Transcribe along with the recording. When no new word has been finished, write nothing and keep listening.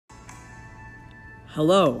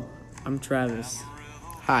Hello, I'm Travis.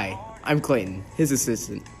 Hi, I'm Clayton, his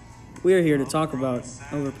assistant. We are here to talk about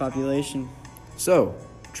overpopulation. So,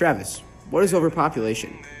 Travis, what is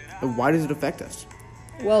overpopulation, and why does it affect us?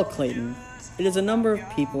 Well, Clayton, it is a number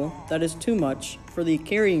of people that is too much for the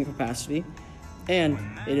carrying capacity, and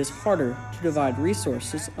it is harder to divide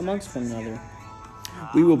resources amongst one another.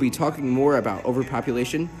 We will be talking more about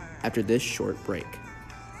overpopulation after this short break.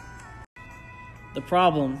 The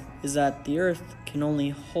problem is that the Earth can only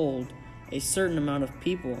hold a certain amount of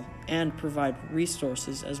people and provide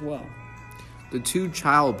resources as well. The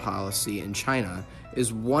two-child policy in China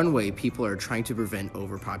is one way people are trying to prevent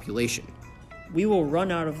overpopulation. We will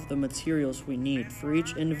run out of the materials we need for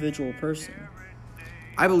each individual person.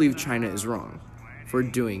 I believe China is wrong for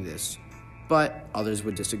doing this, but others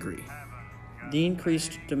would disagree. The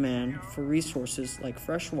increased demand for resources like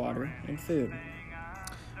fresh water and food.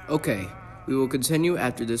 Okay, we will continue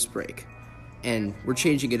after this break, and we're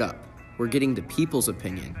changing it up. We're getting the people's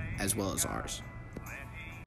opinion as well as ours.